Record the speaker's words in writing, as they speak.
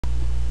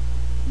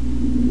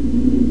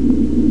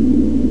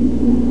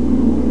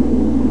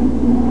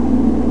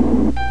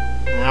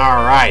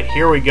Alright,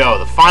 here we go.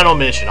 The final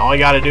mission. All you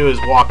gotta do is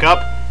walk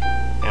up,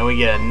 and we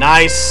get a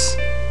nice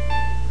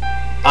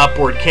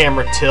upward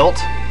camera tilt.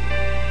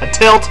 A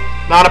tilt,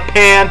 not a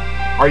pan.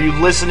 Are you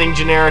listening,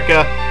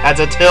 Generica?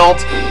 That's a tilt.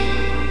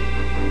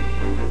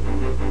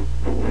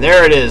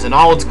 There it is in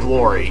all its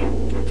glory.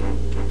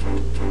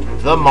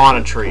 The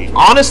Monotree.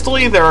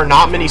 Honestly, there are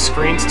not many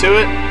screens to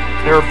it.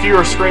 There are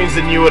fewer screens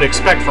than you would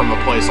expect from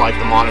a place like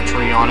the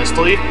Monotree,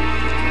 honestly.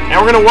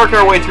 And we're going to work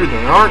our way through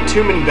them. There aren't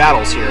too many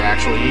battles here,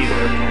 actually,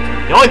 either.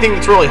 The only thing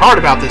that's really hard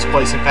about this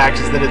place, in fact,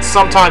 is that it's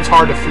sometimes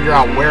hard to figure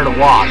out where to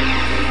walk.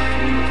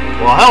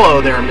 Well,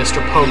 hello there,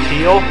 Mr.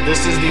 Popeil.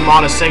 This is the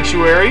Mana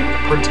Sanctuary,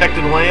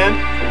 protected land.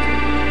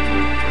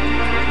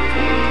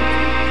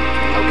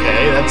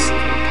 Okay, that's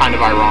kind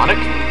of ironic.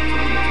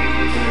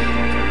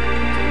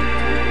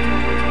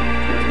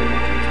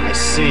 I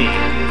see.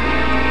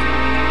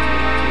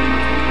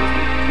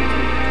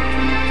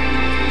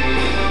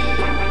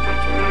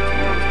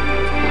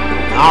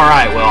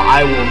 Alright, well,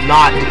 I will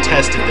not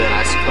detest it then,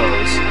 I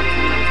suppose.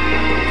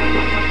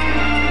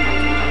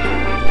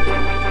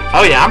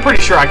 Oh yeah, I'm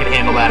pretty sure I can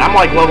handle that. I'm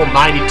like level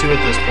 92 at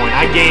this point.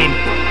 I gained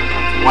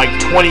like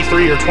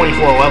 23 or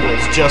 24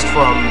 levels just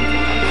from...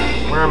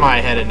 Where am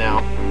I headed now?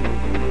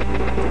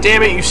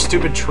 Damn it, you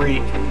stupid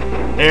tree.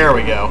 There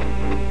we go.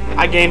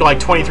 I gained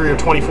like 23 or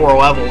 24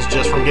 levels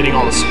just from getting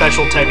all the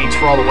special techniques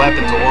for all the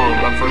weapons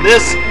alone. But for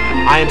this,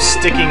 I am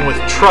sticking with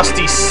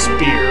Trusty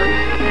Spear,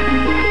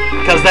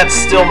 because that's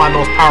still my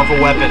most powerful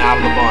weapon out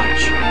of the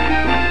bunch.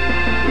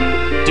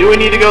 Do we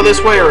need to go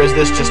this way, or is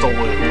this just a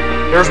loop?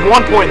 There's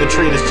one point in the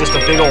tree that's just a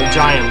big old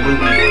giant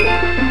loopy-loop.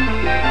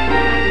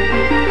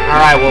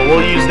 Alright, well,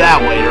 we'll use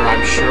that later,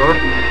 I'm sure.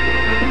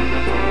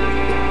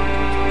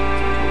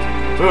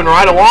 Moving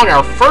right along,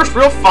 our first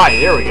real fight.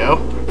 There we go.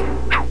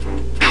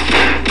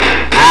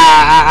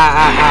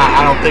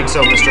 I don't think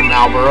so, Mr.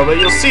 Malboro, but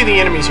you'll see the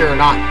enemies here are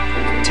not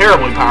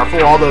terribly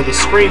powerful, although the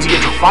screens you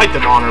get to fight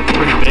them on are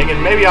pretty big,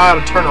 and maybe I ought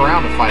to turn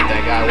around to fight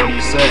that guy. What do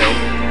you say?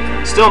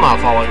 Still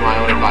not following my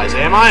own advice,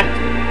 am I?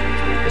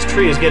 This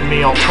tree is getting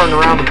me all turned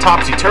around and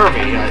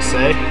topsy-turvy, I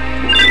say.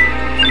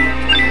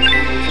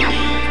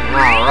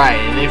 Alright,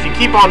 and if you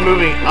keep on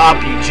moving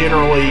up, you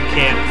generally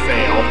can't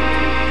fail.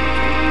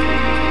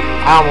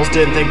 I almost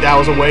didn't think that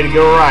was a way to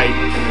go right.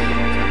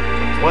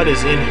 What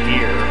is in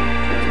here?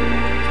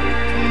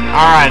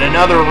 Alright,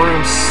 another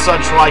room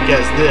such like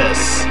as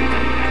this.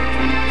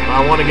 I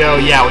want to go,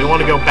 yeah, we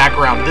want to go back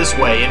around this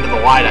way into the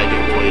light, I do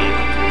believe.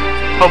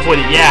 Hopefully,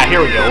 yeah,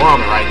 here we go, we're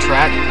on the right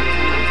track.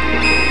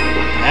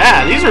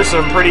 Yeah, these are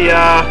some pretty,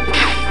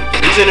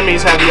 these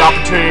enemies have the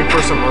opportunity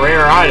for some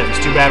rare items.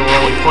 Too bad we're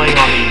only playing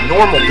on the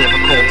normal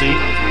difficulty.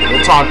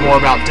 We'll talk more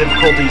about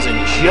difficulties in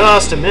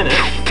just a minute.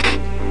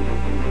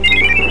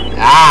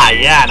 Ah,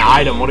 yeah, an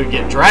item. What do we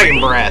get? Dragon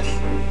Breath.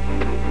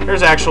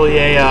 There's actually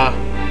a,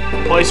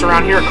 place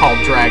around here called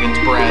Dragon's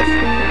Breath.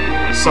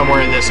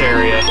 Somewhere in this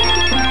area.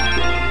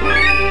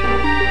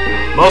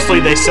 Mostly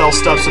they sell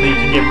stuff so that you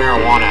can get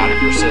marijuana out of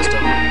your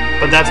system.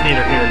 But that's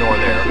neither here nor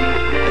there.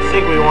 I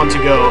think we want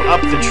to go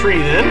up the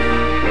tree then.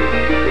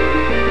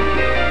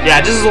 Yeah,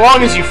 just as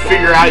long as you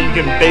figure out you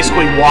can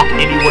basically walk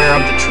anywhere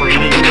up the tree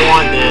that you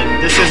want, then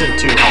this isn't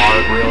too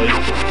hard, really.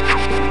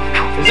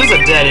 Is this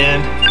a dead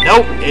end?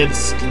 Nope,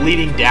 it's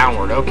leading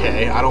downward.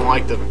 Okay, I don't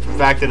like the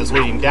fact that it's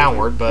leading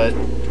downward, but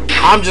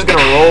I'm just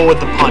gonna roll with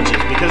the punches,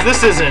 because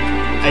this isn't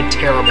a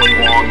terribly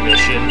long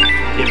mission,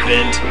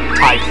 event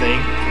type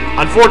thing.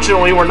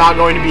 Unfortunately, we're not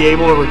going to be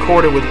able to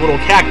record it with Little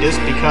Cactus,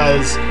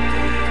 because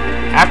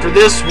after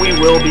this, we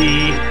will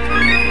be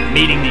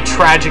meeting the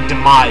tragic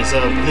demise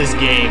of this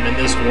game and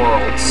this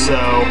world. So,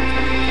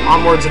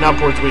 onwards and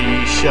upwards we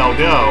shall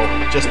go.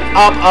 Just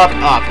up, up,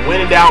 up.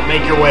 When in doubt,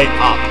 make your way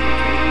up.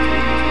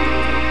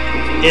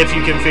 If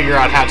you can figure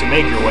out how to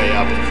make your way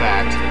up, in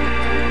fact.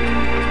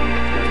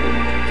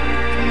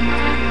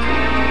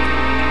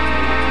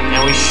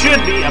 And we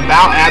should be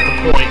about at the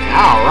point...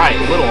 Alright,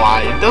 Little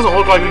Eye. It doesn't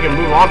look like we can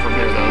move on from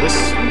here, though.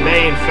 This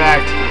may, in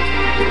fact...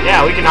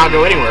 Yeah, we cannot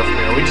go anywhere from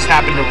here. We just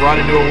happen to run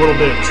into a little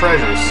bit of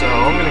treasure, so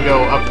I'm going to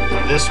go up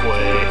this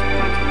way.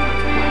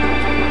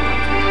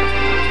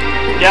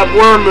 Yep,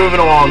 we're moving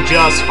along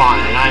just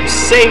fine. I'm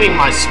saving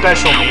my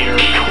special meter.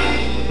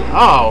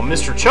 Oh,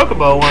 Mr.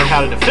 Chocobo learned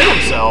how to defend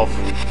himself.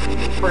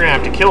 We're going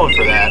to have to kill him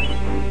for that.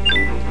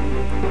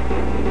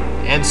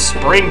 And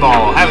Spring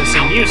Ball. I haven't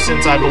seen you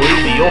since, I believe,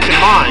 the Yulkin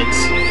Mines.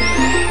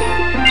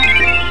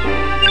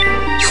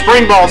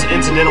 Spring Balls,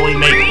 incidentally,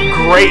 make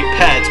great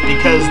pets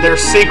because their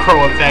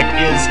synchro effect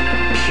is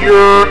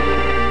pure,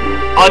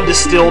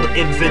 undistilled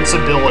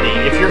invincibility.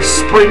 If your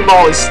Spring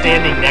Ball is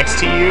standing next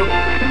to you,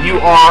 you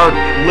are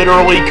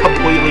literally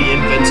completely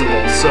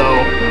invincible. So,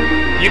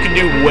 you can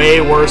do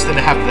way worse than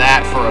to have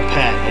that for a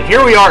pet. And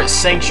here we are at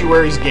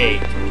Sanctuary's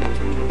Gate.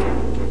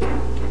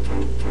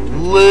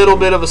 Little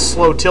bit of a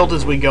slow tilt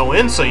as we go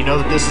in, so you know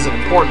that this is an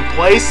important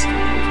place.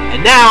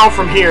 And now,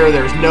 from here,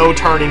 there's no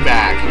turning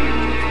back.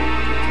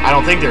 I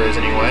don't think there is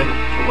anyway.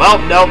 Well,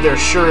 nope, there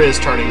sure is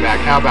turning back.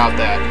 How about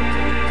that?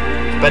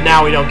 But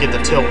now we don't get the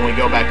tilt when we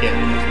go back in.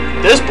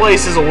 This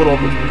place is a little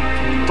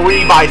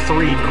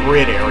 3x3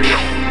 grid area.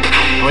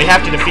 And we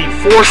have to defeat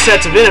 4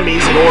 sets of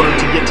enemies in order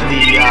to get to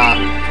the,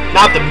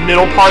 not the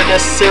middle part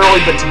necessarily,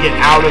 but to get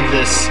out of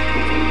this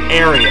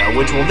area,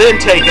 which will then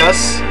take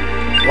us,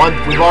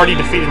 we've already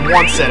defeated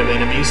 1 set of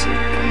enemies,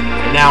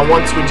 and now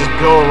once we just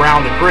go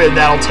around the grid,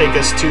 that'll take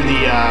us to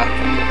the,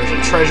 there's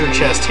a treasure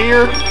chest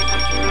here.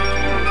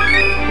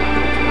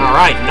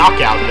 Alright,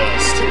 knockout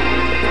dust.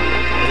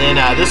 And then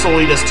this will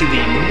lead us to the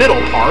middle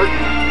part.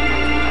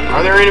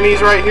 Are there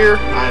enemies right here?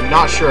 I'm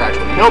not sure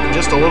actually. Nope,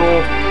 just a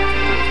little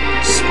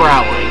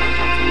Sproutling.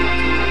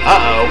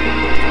 Uh-oh.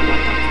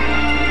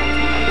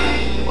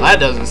 Well, that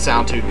doesn't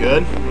sound too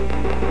good.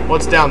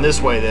 What's down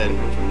this way then?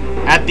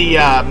 At the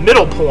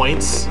middle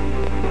points,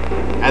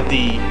 at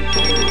the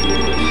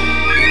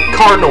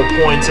cardinal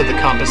points of the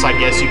compass, I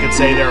guess you could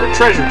say, there are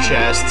treasure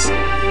chests.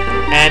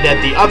 And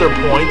at the other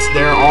points,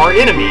 there are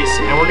enemies.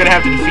 And we're going to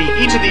have to defeat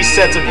each of these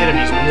sets of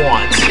enemies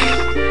once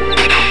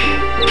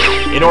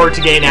in order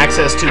to gain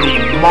access to the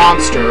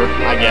monster,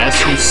 I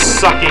guess, who's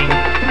sucking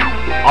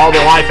all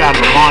the life out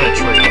of the mana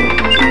tree,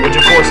 which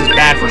of course is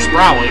bad for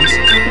Sproutwings.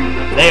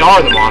 They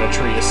are the mana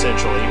tree,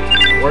 essentially.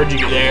 Where'd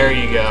you go? There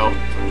you go.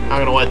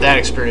 I'm going to let that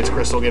experience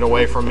crystal get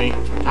away from me.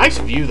 Nice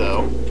view,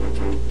 though.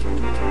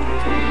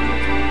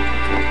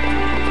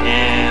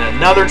 And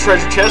another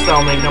treasure chest.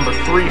 That'll make number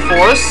 3 for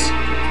us.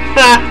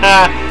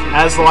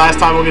 That's the last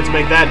time we'll get to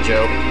make that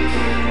joke.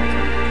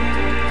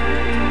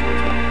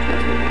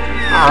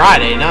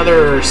 Alright,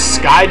 another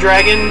Sky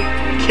Dragon,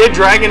 Kid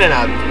Dragon, and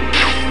I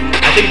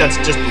think that's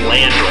just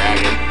Land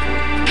Dragon.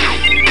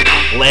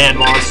 Land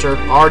Monster.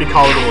 Already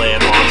called it a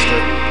Land Monster.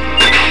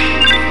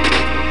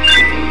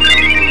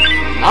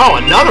 Oh,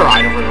 another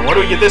item room. What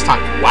do we get this time?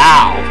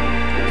 Wow.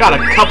 Got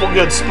a couple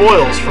good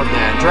spoils from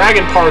that.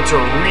 Dragon parts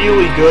are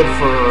really good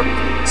for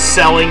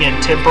selling and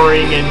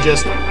tempering and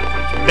just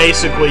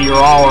basically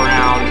your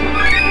all-around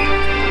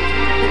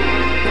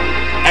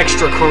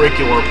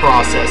extracurricular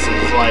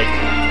processes like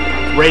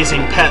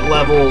raising pet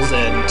levels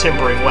and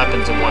tempering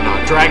weapons and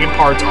whatnot. Dragon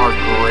parts are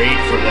great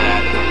for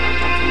that.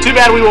 Too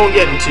bad we won't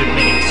get into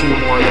two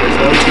more of those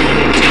though.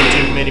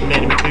 Too many.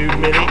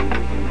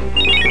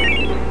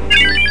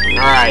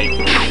 Alright.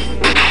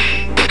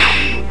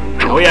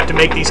 Now we have to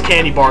make these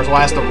candy bars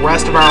last the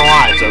rest of our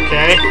lives,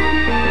 okay?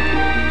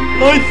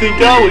 I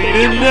think I'll eat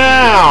it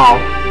now.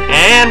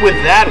 And with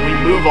that, we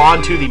move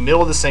on to the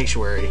middle of the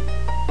sanctuary.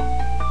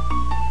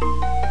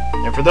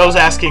 And for those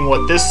asking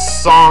what the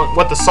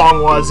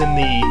song was in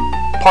the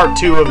part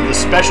 2 of the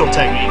special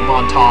technique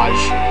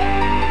montage,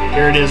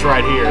 here it is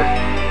right here.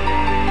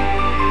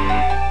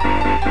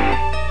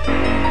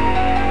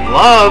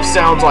 Love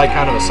sounds like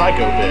kind of a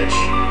psycho bitch.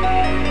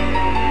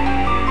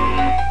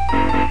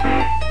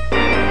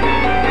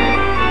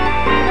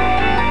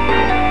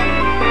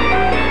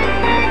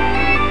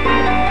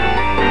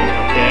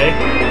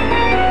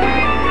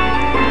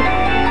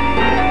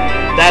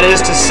 That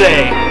is to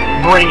say,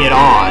 bring it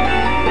on.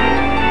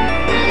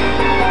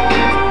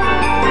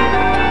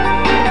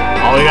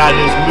 All we gotta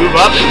do is move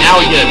up, and now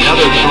we get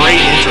another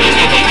great entrance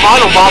with the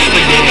final boss of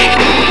the game,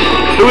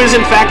 who is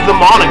in fact the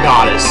Mana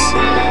Goddess.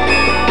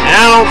 And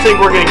I don't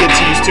think we're gonna get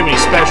to use too many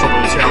special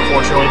moves here,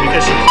 unfortunately,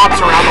 because she hops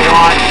around a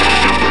lot.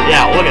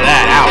 Yeah, look at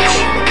that,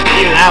 ouch.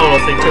 Even that little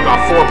thing took off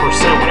 4%,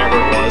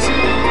 whatever it was.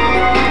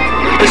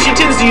 But she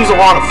tends to use a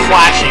lot of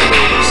flashing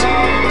moves.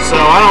 So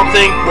I don't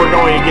think we're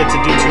going to get to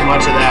do too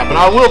much of that, but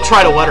I will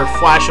try to let her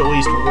flash at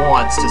least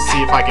once to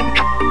see if I can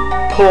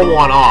pull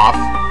one off.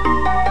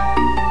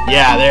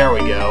 Yeah, there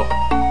we go. Oh,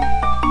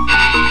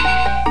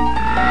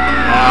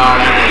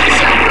 that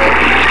doesn't sound good.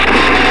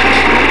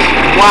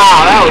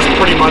 Wow, that was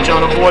pretty much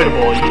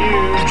unavoidable.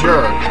 You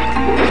jerk.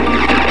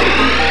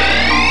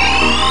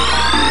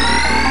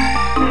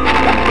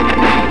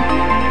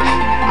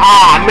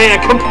 Ah,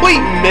 man,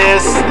 complete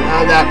miss.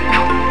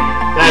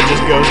 That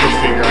just goes to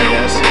figure, I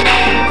guess.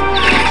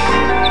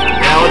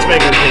 Now let's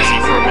make her busy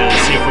for a minute,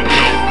 see if we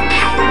can.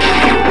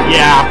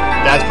 Yeah,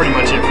 that's pretty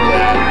much it for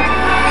that.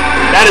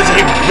 That is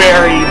a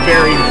very,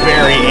 very,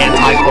 very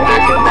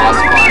anticlimactic boss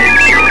fight.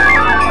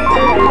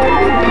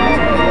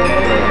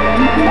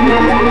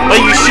 But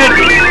you should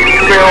be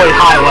fairly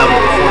high level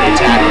before you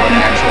tackle it,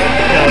 actually,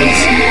 because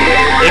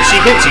if she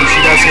hits you, she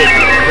does hit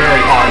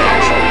very hard,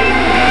 actually.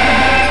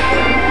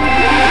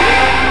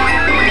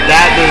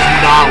 That does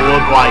not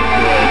look like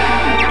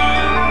good.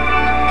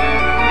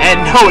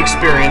 And no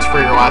experience for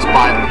your last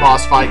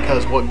boss fight,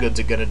 because what good's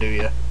it gonna do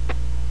you?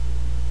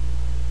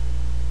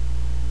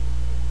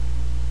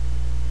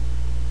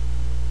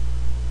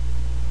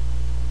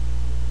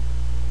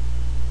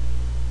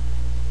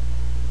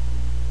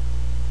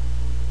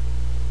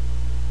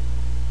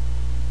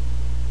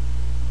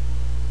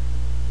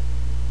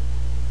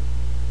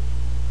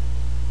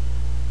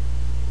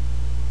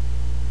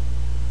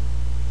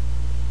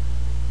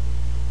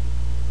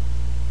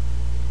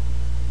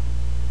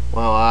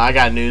 Well, I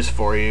got news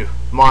for you.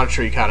 Mana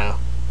Tree kind of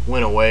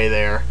went away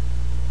there.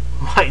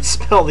 Might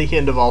spell the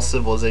end of all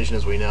civilization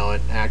as we know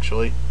it,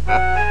 actually.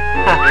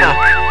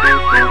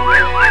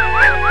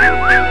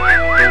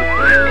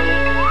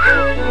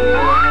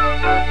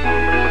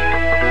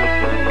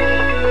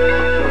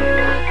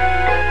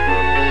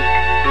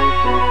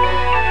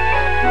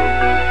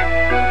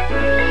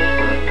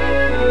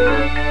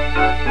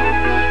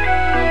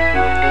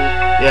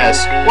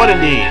 Yes, what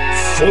indeed?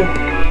 Foop.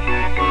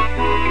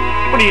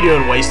 What are you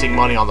doing wasting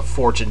money on the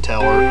fortune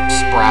teller,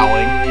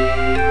 Sprouling?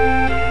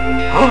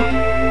 Huh?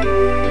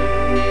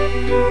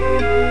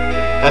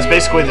 That's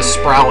basically the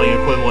Sprouling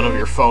equivalent of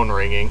your phone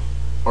ringing.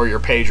 Or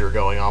your pager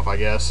going off, I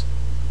guess.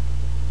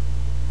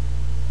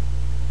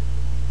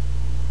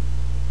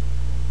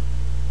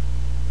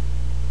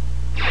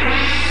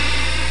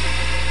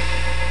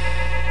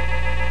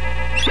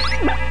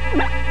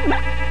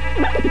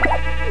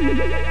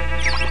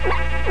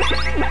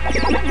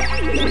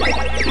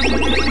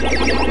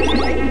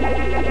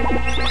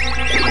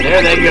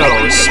 There they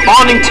go,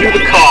 responding to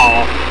the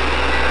call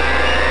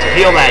to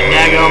heal that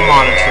Naga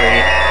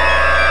Monotree.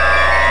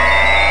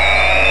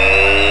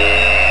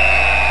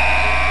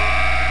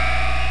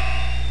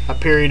 A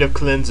period of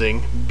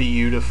cleansing.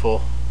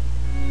 Beautiful.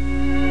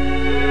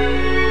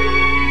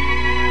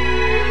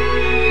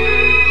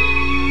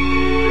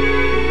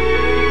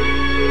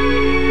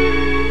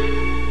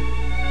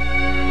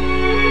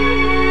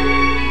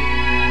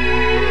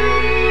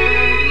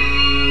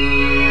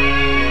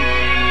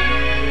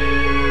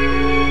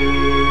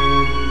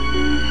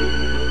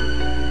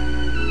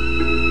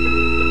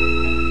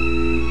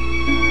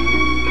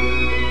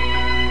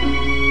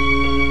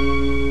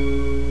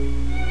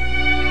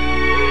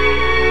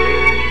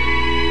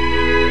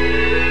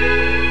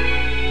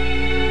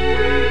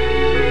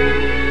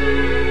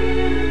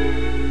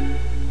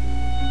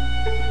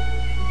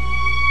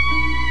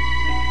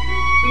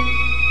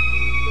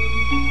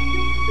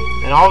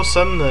 And all of a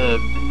sudden the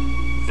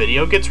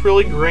video gets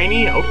really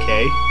grainy.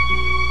 Okay.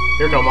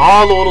 Here come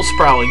all the little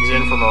Sproutings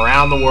in from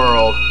around the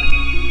world,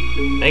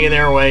 making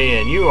their way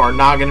in. You are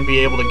not going to be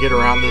able to get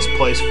around this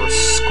place for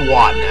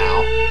squat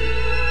now.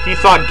 If you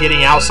thought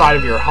getting outside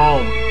of your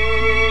home,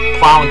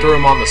 plowing through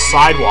them on the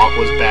sidewalk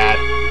was bad,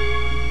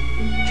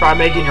 try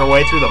making your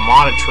way through the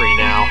Monotree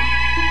now.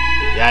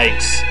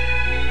 Yikes.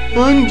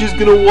 I'm just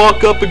going to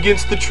walk up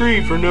against the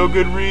tree for no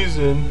good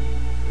reason.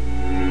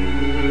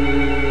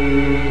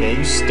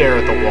 You stare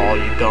at the wall,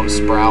 you dumb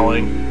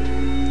Sprouling.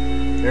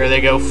 There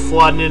they go,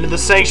 flooding into the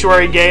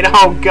sanctuary gate.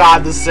 Oh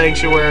god, the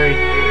sanctuary.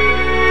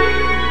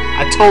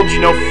 I told you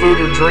no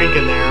food or drink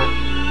in there.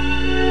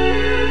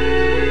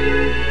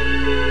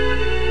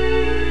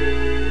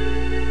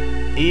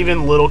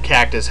 Even little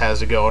Cactus has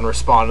to go and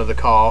respond to the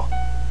call.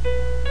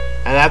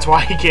 And that's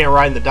why he can't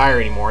write in the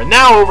diary anymore. And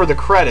now over the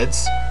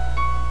credits,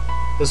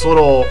 this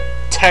little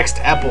text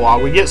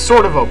epilogue, we get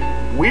sort of a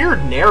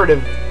weird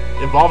narrative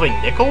involving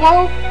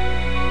Niccolo?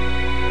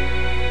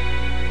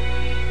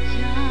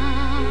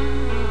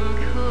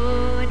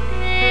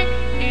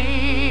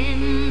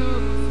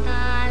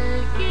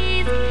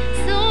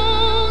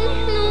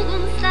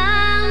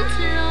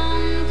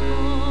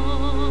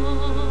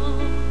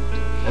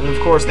 And of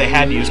course they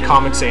had to use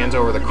Comic Sans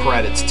over the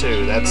credits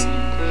too. That's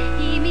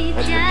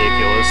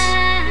ridiculous.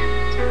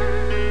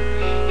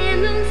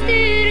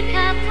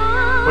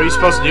 What are you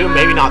supposed to do?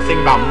 Maybe not think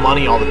about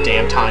money all the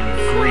damn time, you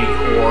greedy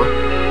whore.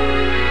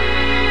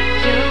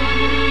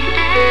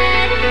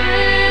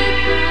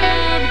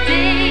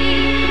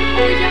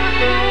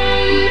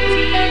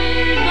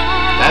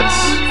 That's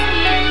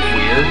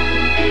weird.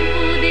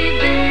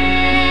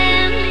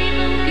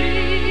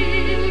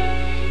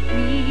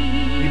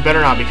 You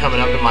better not be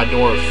coming up to my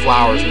door with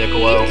flowers,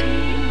 Niccolo.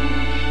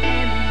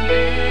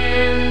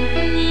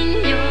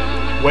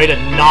 Way to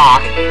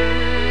knock.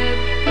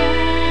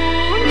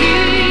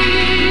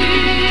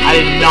 I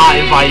did not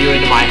invite you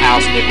into my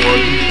house, Niccolo.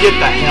 You get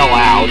the hell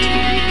out.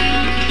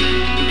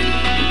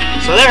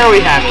 So there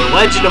we have it,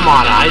 Legend of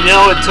Mana. I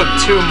know it took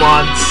 2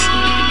 months.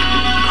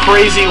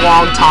 Crazy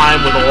long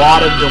time with a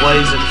lot of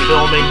delays in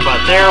filming, but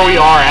there we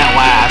are at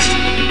last.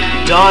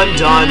 Done,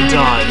 done,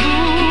 done.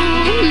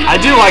 I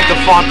do like the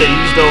font they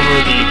used over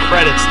the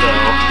credits,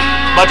 though.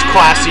 Much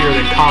classier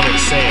than Comic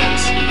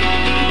Sans.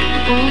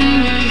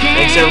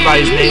 Makes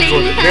everybody's names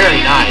look very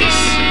nice.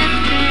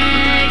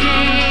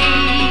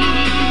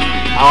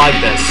 I like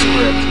that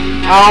script.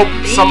 Oh,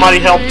 somebody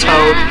help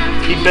Toad.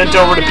 He bent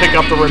over to pick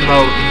up the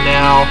remote.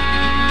 Now,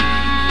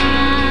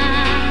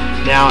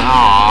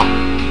 aw.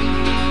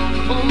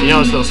 You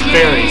know, it's those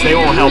fairies. They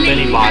won't help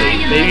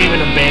anybody. They've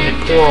even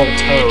abandoned poor old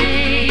Toad.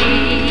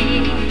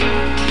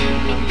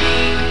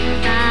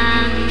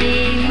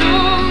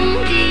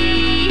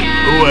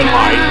 Who am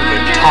I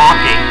even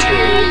talking to?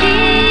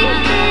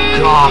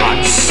 God,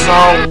 I'm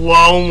so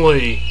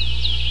lonely.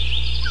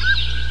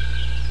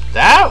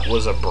 That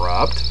was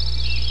abrupt.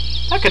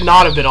 That could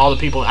not have been all the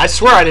people. I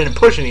swear I didn't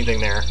push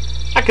anything there.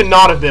 That could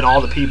not have been all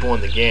the people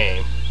in the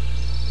game.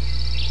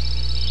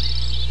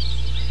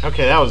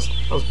 Okay, that was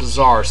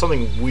bizarre.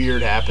 Something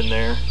weird happened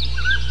there.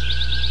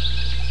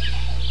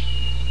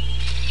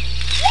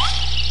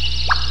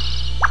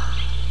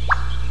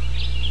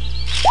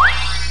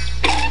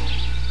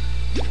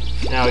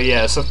 Now,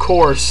 yes, of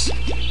course,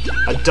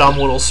 a dumb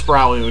little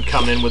Sprouling would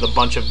come in with a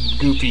bunch of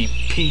goofy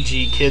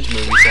PG kids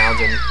movie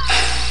sounds and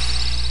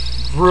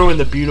ruin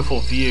the beautiful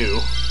view.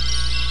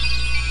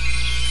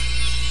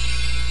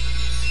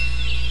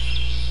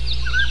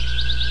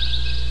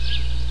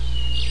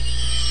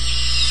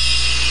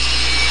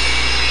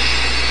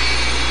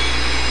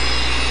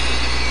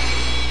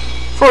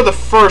 for the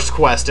first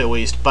quest at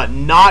least, but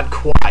not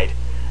quite.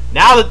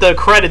 Now that the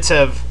credits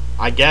have,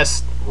 I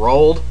guess,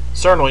 rolled,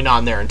 certainly not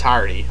in their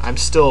entirety. I'm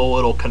still a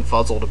little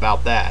confuzzled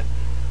about that.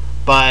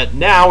 But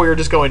now we're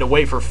just going to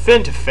wait for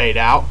Finn to fade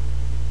out.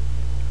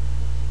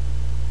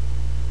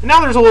 And now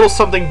there's a little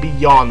something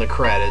beyond the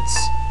credits.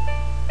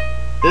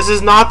 This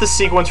is not the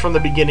sequence from the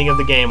beginning of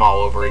the game all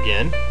over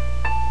again.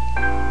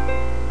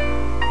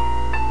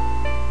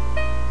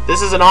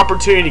 This is an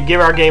opportunity to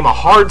give our game a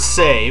hard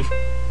save.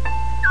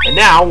 And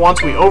now,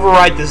 once we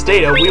overwrite this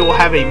data, we will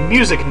have a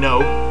music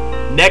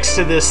note next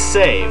to this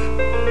save.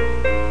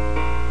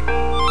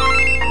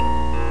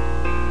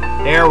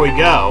 There we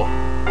go.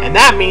 And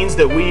that means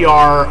that we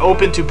are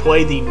open to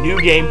play the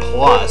New Game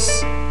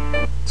Plus.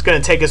 It's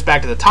going to take us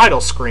back to the title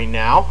screen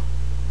now.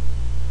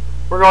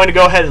 We're going to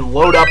go ahead and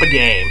load up a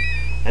game.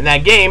 And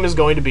that game is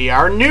going to be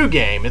our new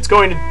game. It's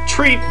going to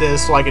treat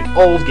this like an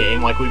old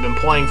game, like we've been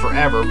playing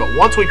forever, but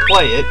once we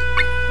play it,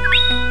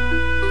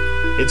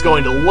 it's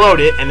going to load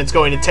it, and it's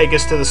going to take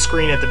us to the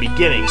screen at the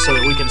beginning so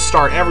that we can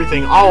start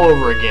everything all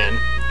over again.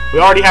 We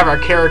already have our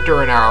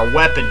character and our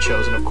weapon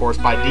chosen, of course,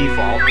 by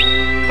default.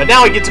 But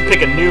now we get to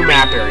pick a new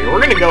map area. We're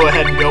going to go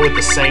ahead and go with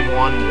the same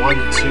one. 1,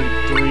 2,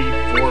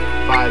 3, 4,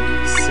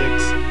 5, 6.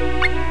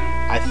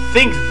 I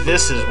think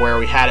this is where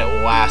we had it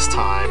last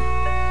time,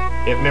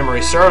 if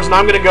memory serves. And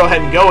I'm going to go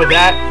ahead and go with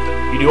that.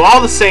 You do all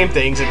the same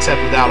things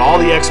except without all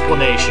the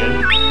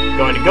explanation.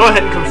 Going to go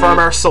ahead and confirm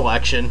our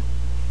selection.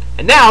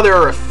 And now there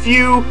are a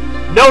few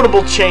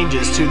notable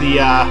changes to the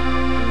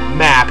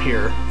map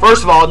here.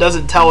 First of all, it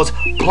doesn't tell us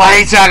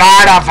place an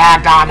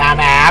artifact on the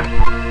map.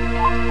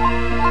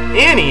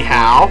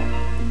 Anyhow,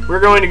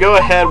 we're going to go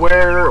ahead.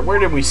 Where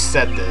did we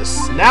set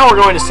this? Now we're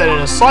going to set it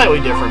in a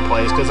slightly different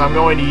place because I'm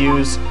going to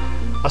use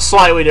a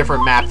slightly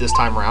different map this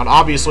time around.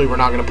 Obviously, we're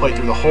not going to play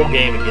through the whole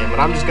game again, but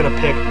I'm just going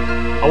to pick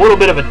a little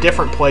bit of a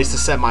different place to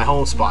set my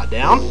home spot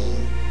down.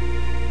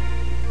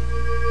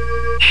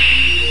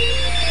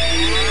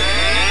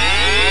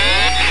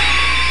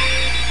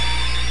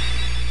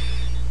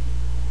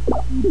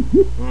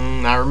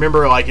 I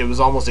remember like it was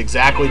almost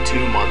exactly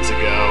 2 months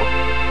ago.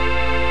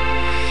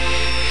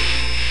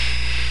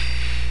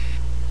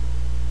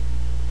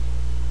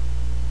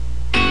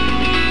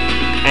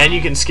 And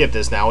you can skip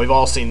this now. We've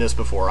all seen this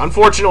before.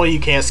 Unfortunately, you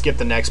can't skip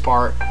the next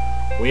part.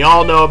 We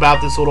all know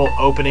about this little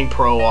opening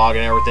prologue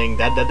and everything.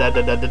 Da da da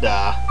da da da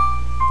da.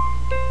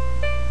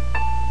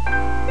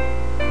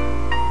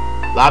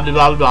 Blah blah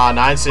blah blah.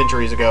 9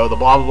 centuries ago, the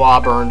blah blah blah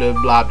burned to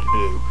blah blah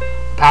blah.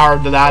 Power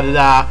of the da da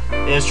da.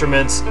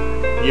 Instruments.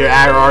 Your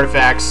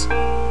artifacts.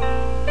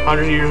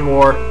 100 years of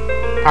war.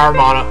 Power of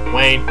mana.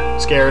 Wane.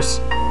 Scarce.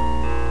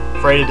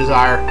 Afraid of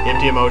desire.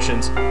 Empty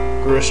emotions.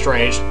 Grew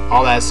estranged.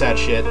 All that sad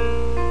shit.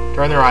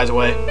 Turn their eyes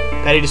away.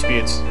 Petty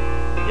disputes.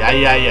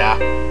 Yeah.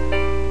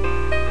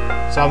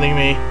 Something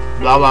me.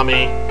 Blah blah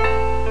me.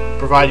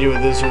 Provide you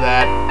with this or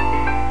that.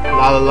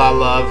 La la la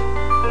love.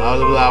 Blah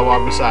blah blah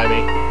walk beside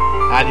me.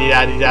 Da dee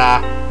da dee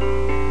da.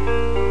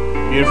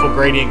 Beautiful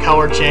gradient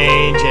color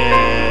change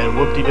and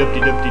whoop-de doop-de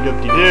doop-de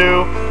doop-de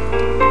doo.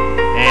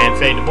 And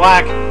fade to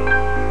black.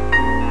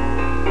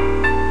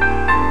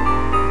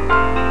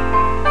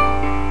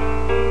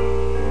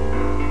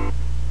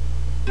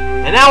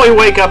 And now we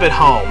wake up at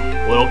home.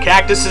 Little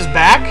Cactus is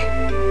back,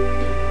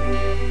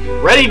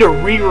 ready to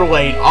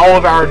re-relate all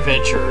of our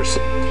adventures.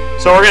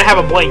 So we're going to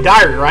have a blank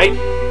diary, right?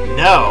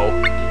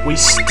 No. We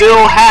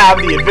still have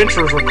the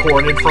adventures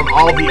recorded from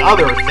all the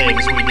other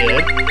things we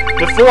did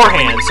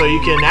beforehand. So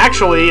you can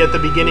actually, at the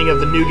beginning of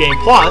the New Game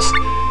Plus,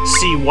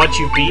 see what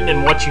you've beaten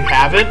and what you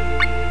haven't,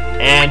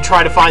 and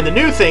try to find the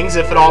new things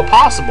if at all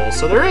possible.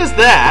 So there is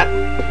that.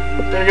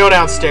 We're going to go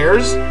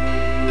downstairs.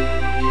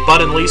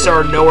 Bud and Lisa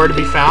are nowhere to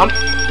be found.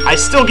 I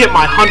still get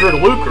my 100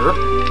 lucre,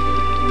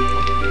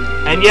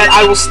 and yet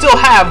I will still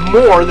have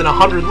more than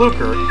 100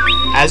 lucre.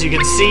 As you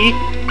can see,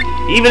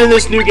 even in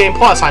this New Game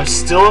Plus, I'm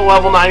still at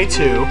level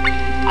 92.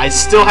 I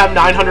still have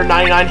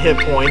 999 hit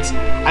points.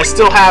 I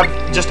still have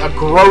just a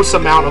gross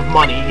amount of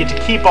money. You get to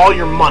keep all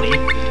your money.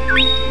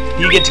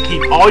 You get to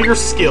keep all your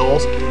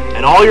skills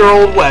and all your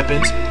old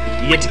weapons.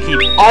 You get to keep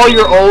all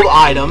your old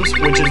items,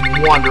 which is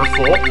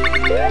wonderful.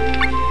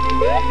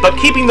 But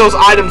keeping those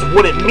items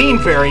wouldn't mean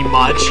very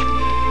much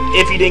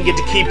if you didn't get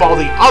to keep all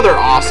the other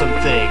awesome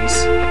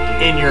things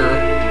in your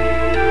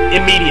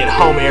immediate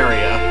home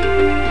area.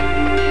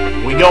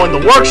 We go in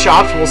the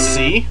workshops, we'll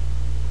see.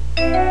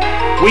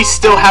 We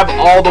still have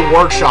all the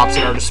workshops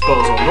at our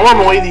disposal.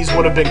 Normally, these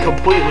would have been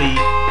completely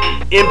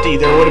empty.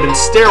 There would have been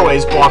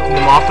stairways blocking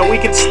them off, but we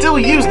can still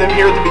use them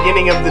here at the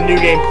beginning of the New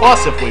Game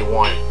Plus if we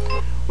want.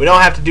 We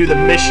don't have to do the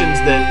missions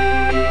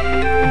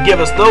that give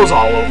us those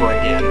all over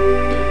again.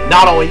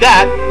 Not only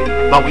that,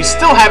 but we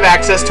still have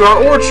access to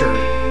our orchard.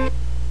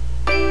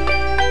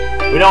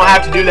 We don't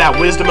have to do that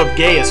Wisdom of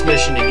Gaius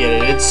mission to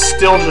get it. It's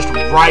still just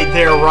right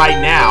there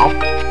right now.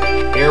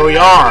 Here we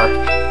are.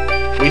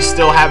 We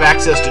still have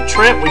access to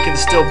Trent. We can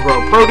still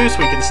grow produce.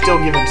 We can still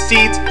give him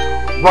seeds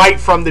right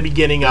from the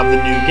beginning of the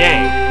new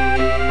game.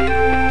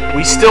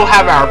 We still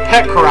have our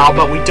pet corral,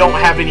 but we don't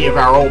have any of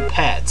our old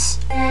pets.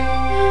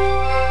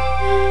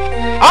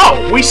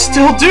 Oh, we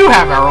still do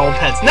have our old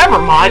pets. Never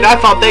mind, I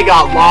thought they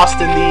got lost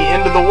in the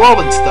end of the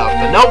world and stuff,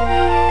 but nope.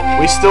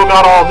 We still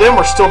got all of them.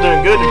 We're still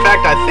doing good. In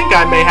fact, I think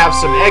I may have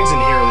some eggs in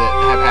here that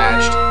have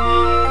hatched.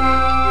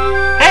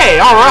 Hey,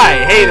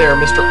 alright. Hey there,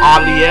 Mr.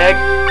 Oddity Egg.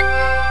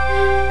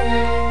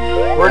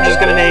 We're just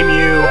gonna name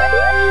you...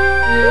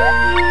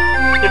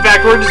 In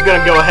fact, we're just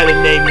gonna go ahead and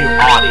name you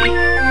Oddie.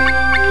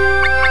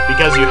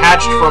 Because you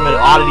hatched from an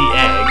oddity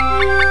egg.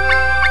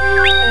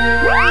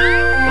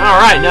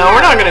 Alright, no,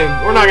 we're not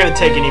gonna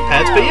take any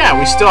pets, but yeah,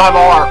 we still have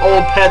all our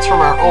old pets from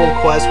our old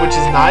quest, which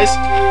is nice.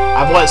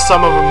 I've let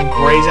some of them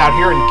graze out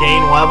here and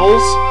gain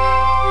levels.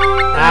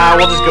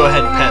 We'll just go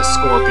ahead and pet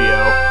Scorpio.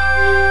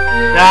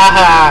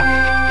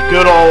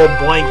 Good old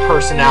blank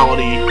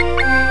personality.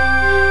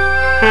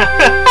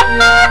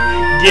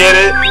 Get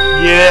it?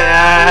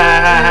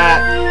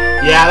 Yeah.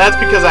 Yeah, that's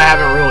because I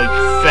haven't really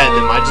fed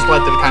them. I just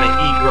let them kind of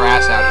eat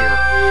grass out here.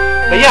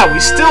 But yeah, we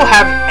still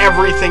have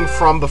everything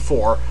from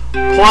before,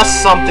 plus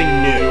something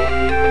new.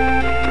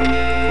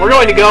 We're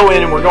going to go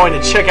in and we're going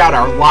to check out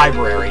our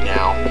library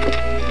now.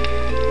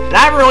 And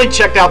I haven't really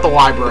checked out the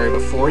library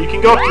before. You can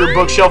go up to your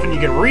bookshelf and you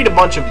can read a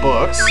bunch of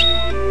books.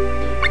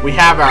 We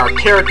have our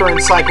character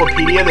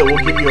encyclopedia that will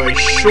give you a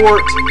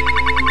short...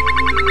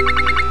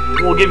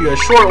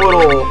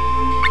 little...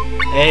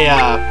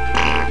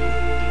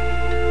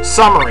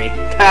 summary.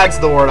 That's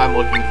the word I'm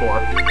looking for.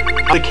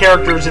 The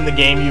characters in the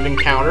game you've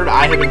encountered.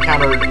 I have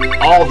encountered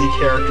all the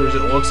characters,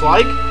 it looks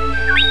like.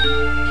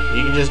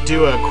 You can just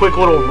do a quick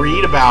little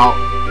read about...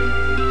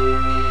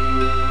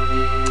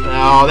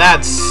 Oh,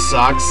 that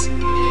sucks.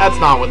 That's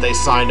not what they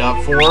signed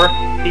up for.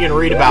 You can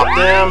read about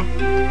them.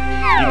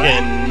 You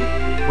can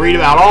read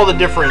about all the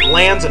different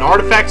lands and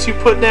artifacts you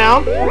put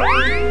down.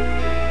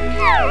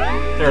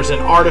 There's an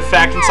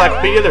artifact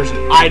encyclopedia. There's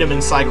an item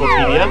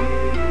encyclopedia.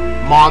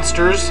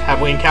 Monsters. Have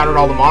we encountered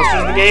all the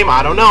monsters in the game?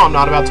 I don't know. I'm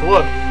not about to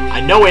look. I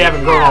know we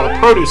haven't grown all the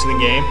produce in the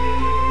game.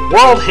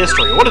 World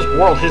history. What is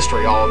world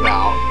history all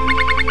about?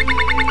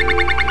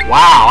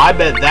 Wow, I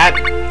bet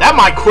that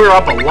might clear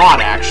up a lot,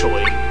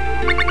 actually.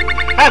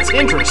 That's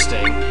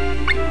interesting.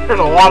 There's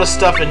a lot of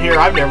stuff in here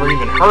I've never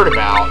even heard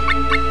about.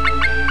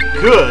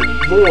 Good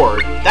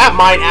lord. That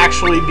might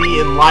actually be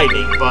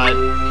enlightening, but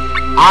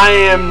I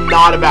am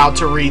not about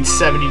to read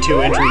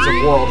 72 entries of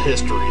world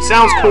history.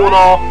 Sounds cool and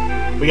all.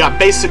 We got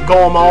basic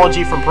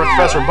golemology from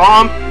Professor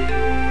Baum.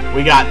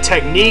 We got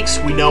techniques.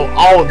 We know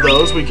all of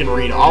those. We can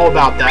read all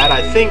about that.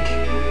 I think...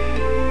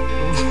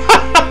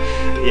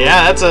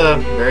 yeah, that's a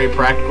very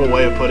practical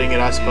way of putting it,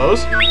 I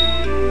suppose.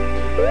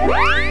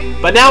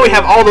 But now we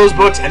have all those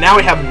books, and now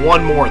we have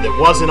one more that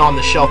wasn't on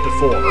the shelf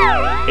before.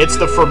 It's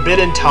the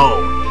Forbidden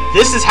Tome.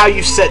 This is how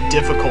you set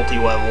difficulty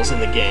levels in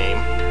the game.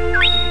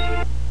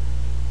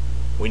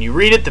 When you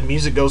read it, the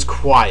music goes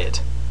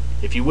quiet.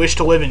 If you wish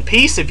to live in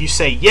peace, if you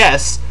say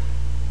yes,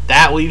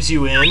 that leaves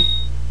you in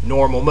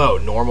normal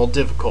mode, normal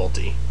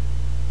difficulty.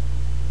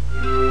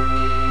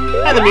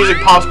 And the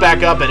music pops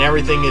back up and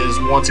everything is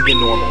once again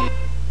normal.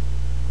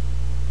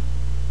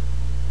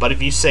 But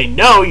if you say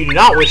no, you do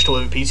not wish to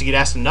live in peace, you get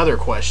asked another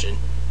question.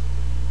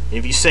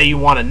 If you say you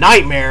want a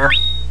nightmare,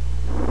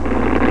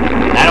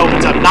 that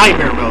opens up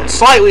nightmare mode.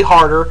 Slightly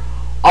harder.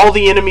 All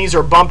the enemies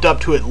are bumped up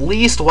to at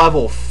least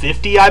level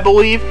 50, I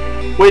believe.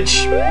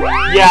 Which,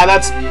 yeah,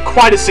 that's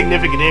quite a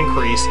significant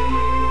increase.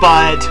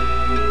 But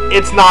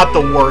it's not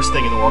the worst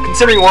thing in the world.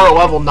 Considering we're at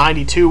level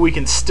 92, we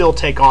can still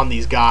take on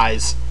these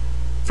guys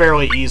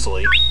fairly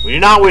easily. We do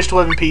not wish to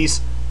live in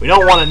peace. We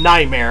don't want a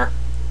nightmare.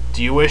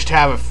 Do you wish to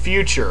have a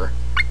future?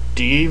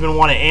 Do you even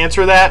want to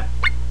answer that?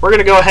 We're going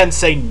to go ahead and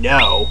say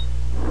no.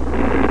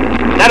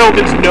 That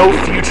opens no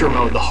future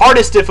mode, the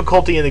hardest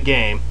difficulty in the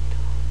game.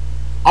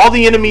 All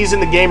the enemies in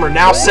the game are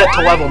now set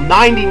to level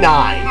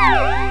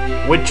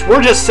 99, which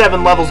we're just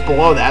 7 levels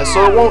below that,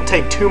 so it won't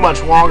take too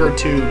much longer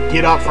to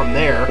get up from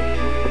there.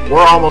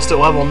 We're almost at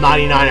level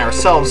 99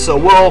 ourselves, so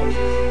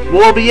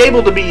we'll be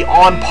able to be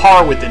on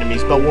par with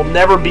enemies, but we'll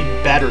never be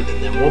better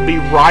than them. We'll be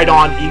right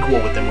on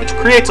equal with them, which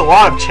creates a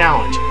lot of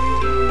challenge.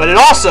 But it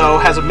also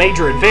has a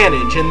major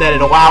advantage in that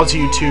it allows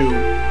you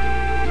to...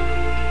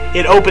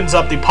 It opens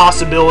up the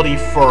possibility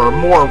for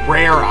more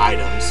rare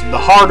items. The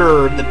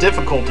harder the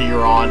difficulty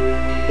you're on,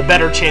 the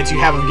better chance you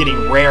have of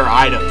getting rare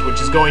items,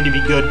 which is going to be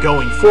good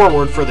going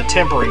forward for the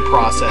tempering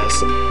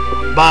process.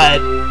 But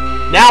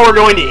now we're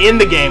going to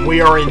end the game. We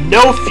are in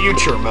no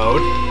future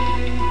mode.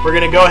 We're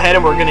going to go ahead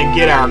and we're going to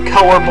get our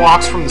color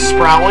blocks from the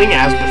Sproutling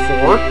as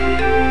before.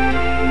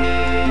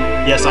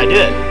 Yes, I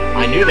did.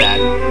 I knew that.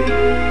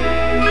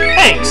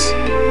 Thanks.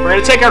 We're going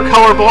to take our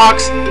color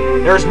blocks.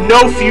 There's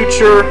no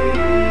future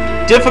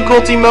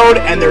difficulty mode,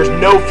 and there's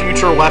no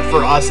future left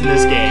for us in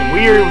this game.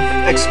 We've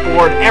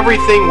explored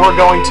everything we're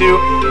going to,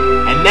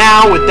 and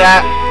now with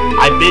that,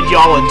 I bid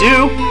y'all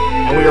adieu,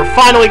 and we are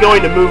finally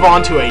going to move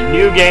on to a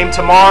new game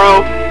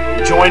tomorrow.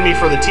 Join me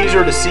for the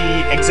teaser to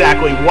see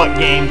exactly what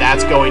game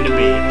that's going to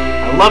be.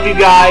 I love you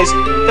guys.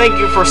 Thank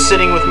you for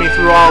sitting with me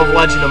through all of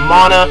Legend of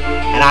Mana,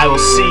 and I will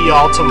see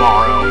y'all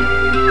tomorrow.